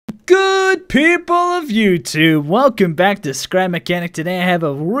Good people of YouTube, welcome back to Scrap Mechanic. Today I have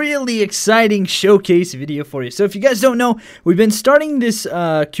a really exciting showcase video for you. So if you guys don't know, we've been starting this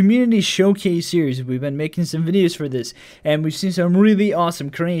community showcase series. We've been making some videos for this, and we've seen some really awesome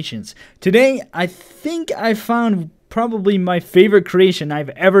creations. Today, I think I found probably my favorite creation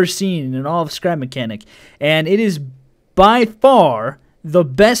I've ever seen in all of Scrap Mechanic, and it is by far the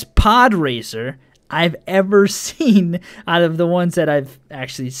best pod racer I've ever seen out of the ones that I've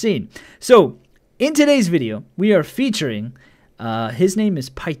actually seen. So, in today's video, we are featuring, his name is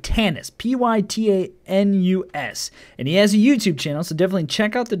Pytanus, Pytanus, and he has a YouTube channel, so definitely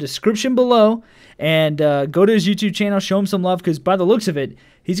check out the description below, and go to his YouTube channel, show him some love, because by the looks of it,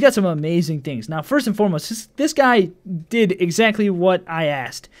 he's got some amazing things. Now, first and foremost, this guy did exactly what I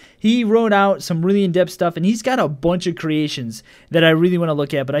asked. He wrote out some really in-depth stuff, and he's got a bunch of creations that I really want to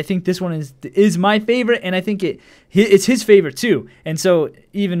look at, but I think this one is my favorite, and I think it's his favorite too, and so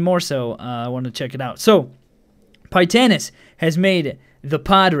even more so, I want to check it out. So, Pytanus has made the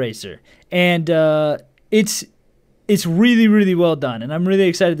Pod Racer, and it's really, really well done, and I'm really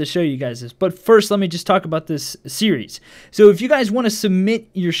excited to show you guys this. But first, let me just talk about this series. So if you guys want to submit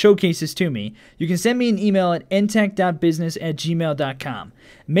your showcases to me, you can send me an email at eNtaK.business@gmail.com.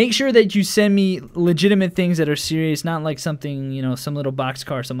 Make sure that you send me legitimate things that are serious, not like something, you know, some little box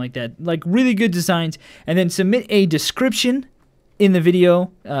car, something like that. Like really good designs, and then submit a description in the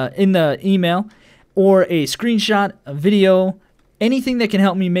video, in the email, or a screenshot, a video, anything that can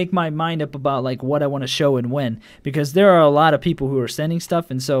help me make my mind up about like what I want to show and when, because there are a lot of people who are sending stuff,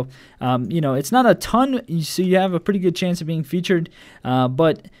 and so you know, it's not a ton, so you have a pretty good chance of being featured,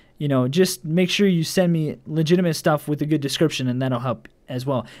 but you know, just make sure you send me legitimate stuff with a good description, and that'll help as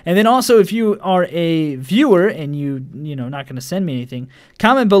well. And then also, if you are a viewer and you know, not going to send me anything,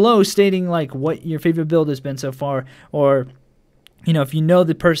 comment below stating like what your favorite build has been so far, or you know, if you know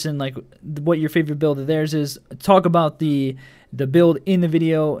the person, like what your favorite build of theirs is, talk about the build in the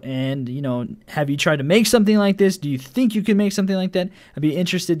video, and you know, have you tried to make something like this? Do you think you can make something like that? I'd be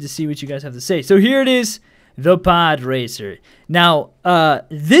interested to see what you guys have to say. So here it is, the Pod Racer. Now,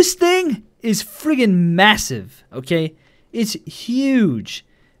 this thing is friggin' massive, okay? It's huge.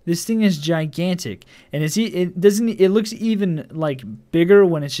 This thing is gigantic, and it looks even like bigger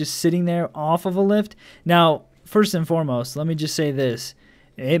when it's just sitting there off of a lift. Now, first and foremost, let me just say this.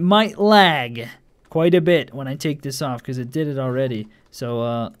 It might lag quite a bit when I take this off, because it did it already.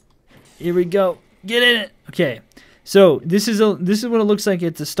 So, here we go. Get in it. Okay. So, this is what it looks like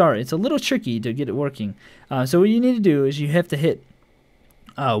at the start. It's a little tricky to get it working. So, what you need to do is you have to hit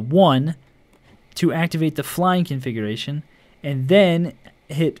 1 to activate the flying configuration, and then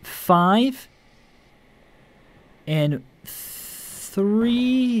hit 5 and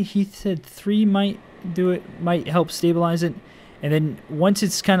 3. He said 3 might do it, might help stabilize it, and then once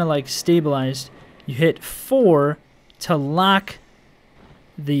it's kind of like stabilized, you hit 4 to lock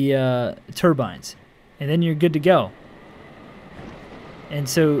the turbines, and then you're good to go. And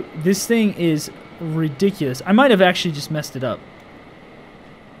so this thing is ridiculous. I might have actually just messed it up.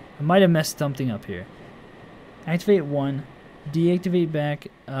 I might have messed something up here. Activate 1, deactivate back.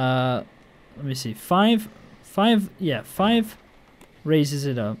 Let me see. 5 raises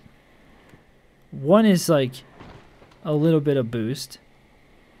it up. 1 is like a little bit of boost.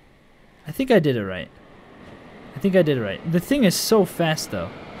 I think I did it right. The thing is so fast though,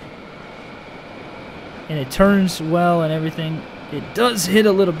 and it turns well and everything. It does hit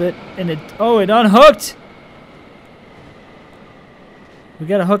a little bit, and it unhooked. We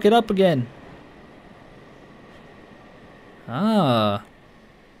gotta hook it up again. Ah,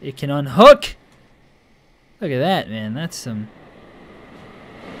 it can unhook. Look at that, man. That's some.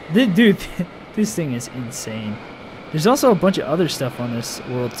 Dude, this thing is insane. There's also a bunch of other stuff on this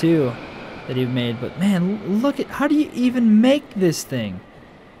world too that you've made, but man, look at, how do you even make this thing?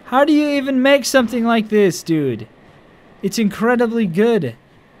 How do you even make something like this, dude? It's incredibly good.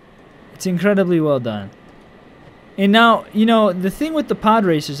 It's incredibly well done. And now, you know, the thing with the pod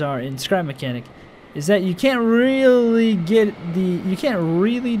racers are in Scrap Mechanic is that you can't really do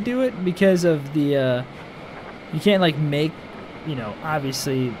it because of the you can't like make, you know,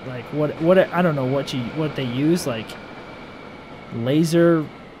 obviously like what I don't know what they use, like lasers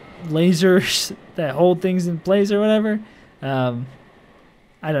that hold things in place or whatever.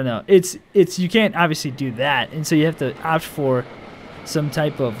 I don't know. It's you can't obviously do that, and so you have to opt for some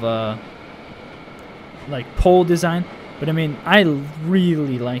type of like pole design. But I mean, I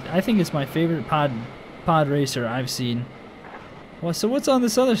really like. I think it's my favorite pod racer I've seen. Well, so what's on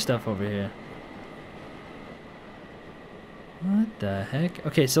this other stuff over here? What the heck?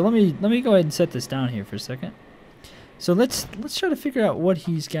 Okay, so let me go ahead and set this down here for a second. So let's try to figure out what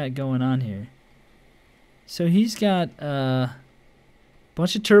he's got going on here. So he's got a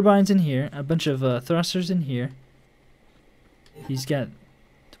bunch of turbines in here, a bunch of thrusters in here. He's got,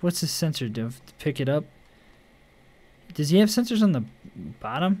 what's this sensor do to pick it up? Does he have sensors on the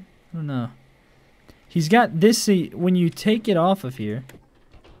bottom? I don't know. He's got this, when you take it off of here,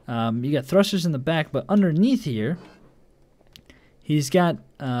 you got thrusters in the back, but underneath here, he's got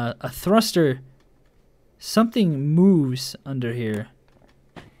a thruster. Something moves under here.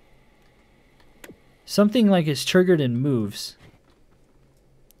 Something like is triggered and moves.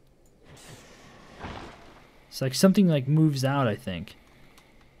 It's like something like moves out, I think.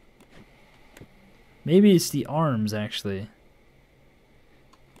 Maybe it's the arms, actually.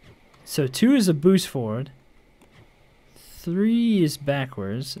 So 2 is a boost forward. 3 is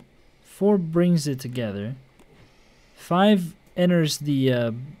backwards. 4 brings it together. 5 enters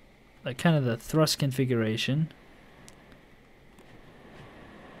the like kind of the thrust configuration.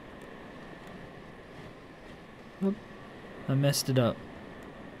 Oop, I messed it up.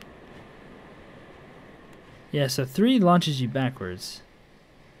 Yeah, so 3 launches you backwards.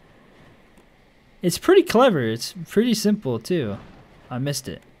 It's pretty clever. It's pretty simple too. I missed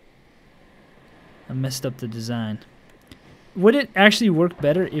it. I messed up the design. Would it actually work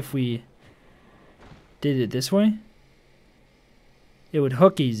better if we did it this way? It would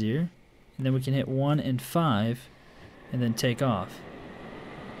hook easier, and then we can hit 1 and 5 and then take off.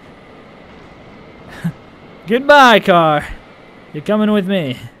 Goodbye, car. You're coming with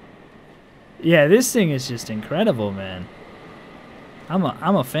me. Yeah, this thing is just incredible, man. I'm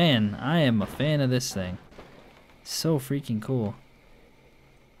a fan. I am a fan of this thing. So freaking cool.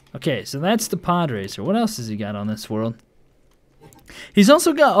 Okay, so that's the Podracer. What else has he got on this world? He's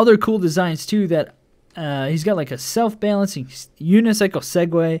also got other cool designs too. That he's got like a self-balancing unicycle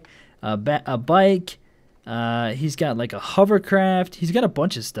Segway, a bike. He's got like a hovercraft. He's got a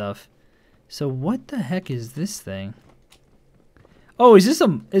bunch of stuff. So what the heck is this thing? Oh, is this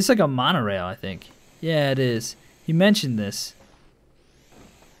it's like a monorail, I think. Yeah, it is. He mentioned this.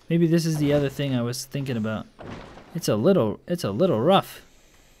 Maybe this is the other thing I was thinking about. It's a little rough.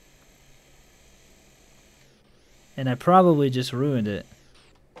 And I probably just ruined it.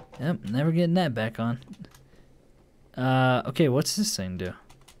 Yep, never getting that back on. Okay, what's this thing do?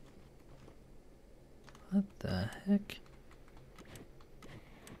 What the heck?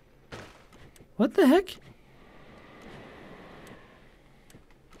 What the heck?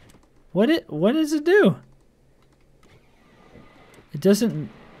 What does it do? It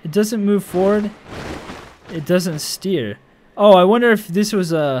doesn't move forward. It doesn't steer. Oh, I wonder if this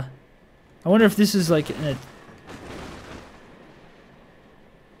was a I wonder if this is like an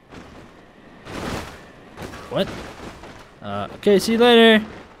what? Okay, see you later.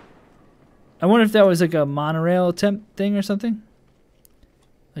 I wonder if that was like a monorail attempt thing or something.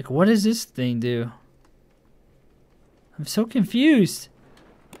 Like, what does this thing do? I'm so confused.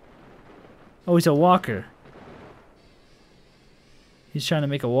 Oh, he's a walker. He's trying to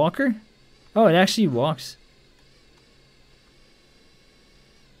make a walker? Oh, it actually walks.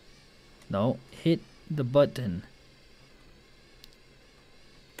 No, hit the button.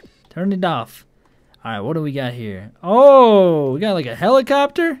 Turn it off. Alright, what do we got here? Oh, we got like a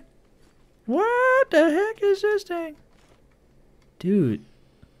helicopter? What the heck is this thing? Dude.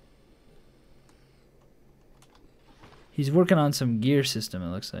 He's working on some gear system,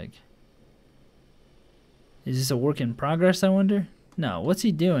 it looks like. Is this a work in progress, I wonder? No, what's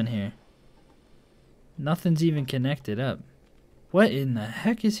he doing here? Nothing's even connected up. What in the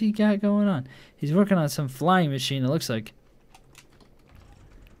heck is he got going on? He's working on some flying machine, it looks like.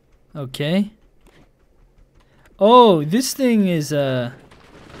 Okay. Oh, this thing is what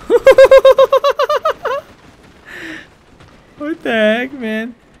the heck,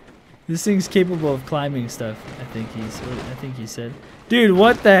 man? This thing's capable of climbing stuff. I think he said. Dude,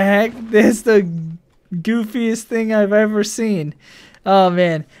 what the heck? This is the goofiest thing I've ever seen. Oh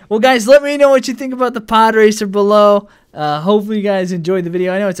man. Well, guys, let me know what you think about the Podracer below. Hopefully you guys enjoyed the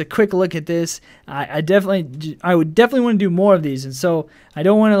video. I know it's a quick look at this. I would definitely want to do more of these, and so I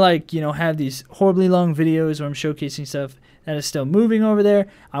don't want to, like, you know, have these horribly long videos where I'm showcasing stuff that is still moving over there.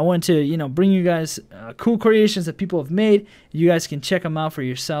 I want to, you know, bring you guys cool creations that people have made. You guys can check them out for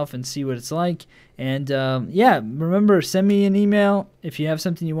yourself and see what it's like. And yeah, remember, send me an email if you have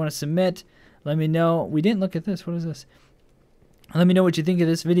something you want to submit. Let me know. We didn't look at this. What is this? Let me know what you think of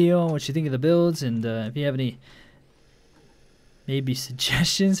this video, what you think of the builds, and if you have any maybe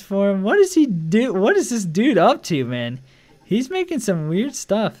suggestions for him. What does he do? What is this dude up to, man? He's making some weird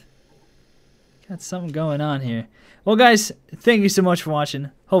stuff. Got something going on here. Well, guys, thank you so much for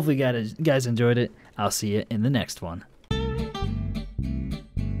watching. Hopefully you guys enjoyed it. I'll see you in the next one.